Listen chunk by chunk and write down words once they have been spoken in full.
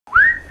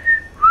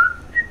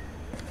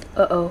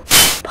Uh-oh.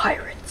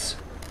 Pirates.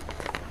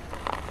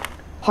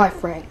 Hi,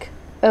 Frank.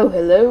 Oh,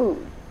 hello,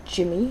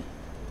 Jimmy.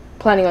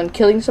 Planning on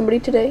killing somebody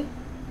today?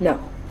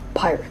 No.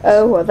 Pirates.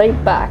 Oh, are they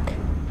back?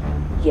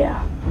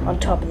 Yeah, on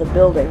top of the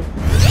building.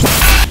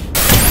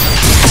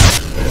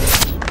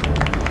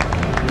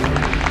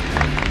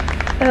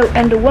 Oh,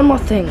 and one more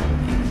thing.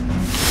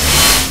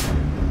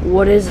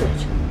 What is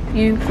it?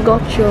 You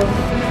forgot your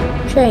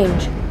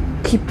change.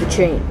 Keep the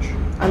change.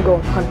 I'm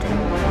going hunting.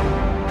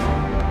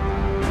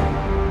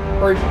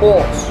 Hey,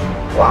 boss.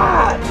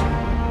 What?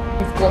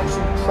 You've got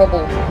some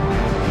trouble.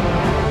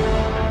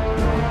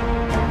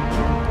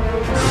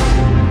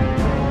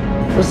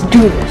 Let's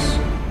do this.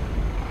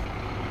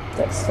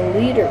 That's the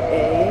leader,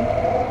 eh?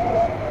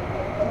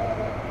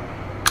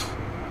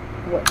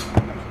 What?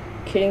 Are you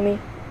kidding me?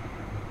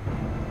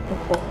 Oh,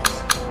 bullets.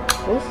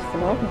 This is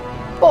phenomenal.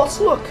 Boss,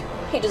 look!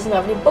 He doesn't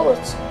have any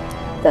bullets.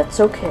 That's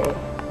okay.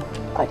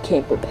 I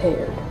came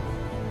prepared.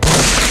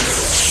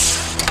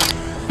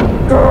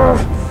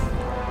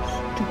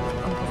 Stupid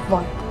Uncle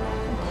Vine.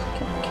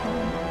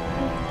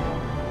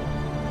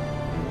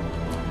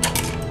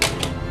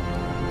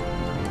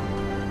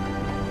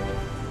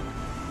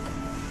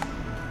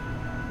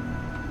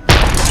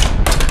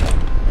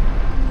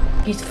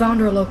 He's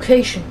found our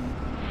location.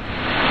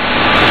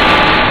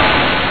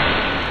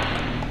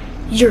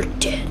 You're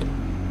dead.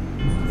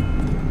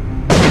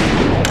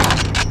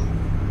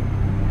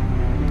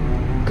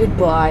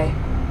 Goodbye.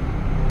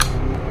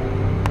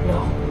 No.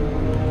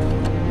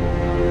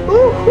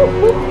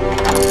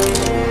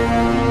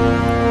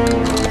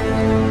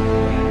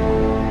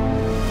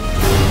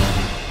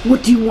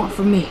 What do you want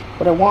from me?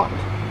 What I want?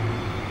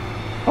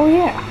 Oh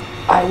yeah,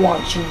 I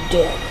want you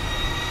dead.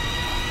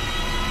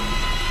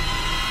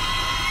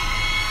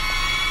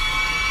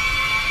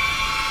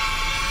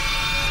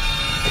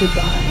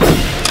 Goodbye.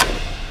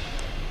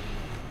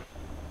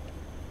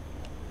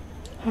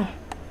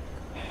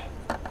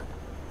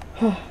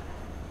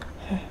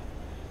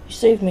 You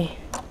saved me.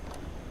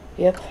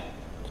 Yep.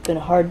 It's been a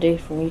hard day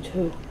for me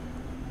too.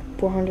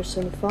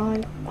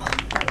 475. Oh,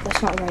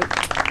 that's not right.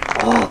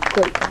 Oh,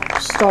 great. I'll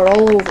start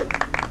all over.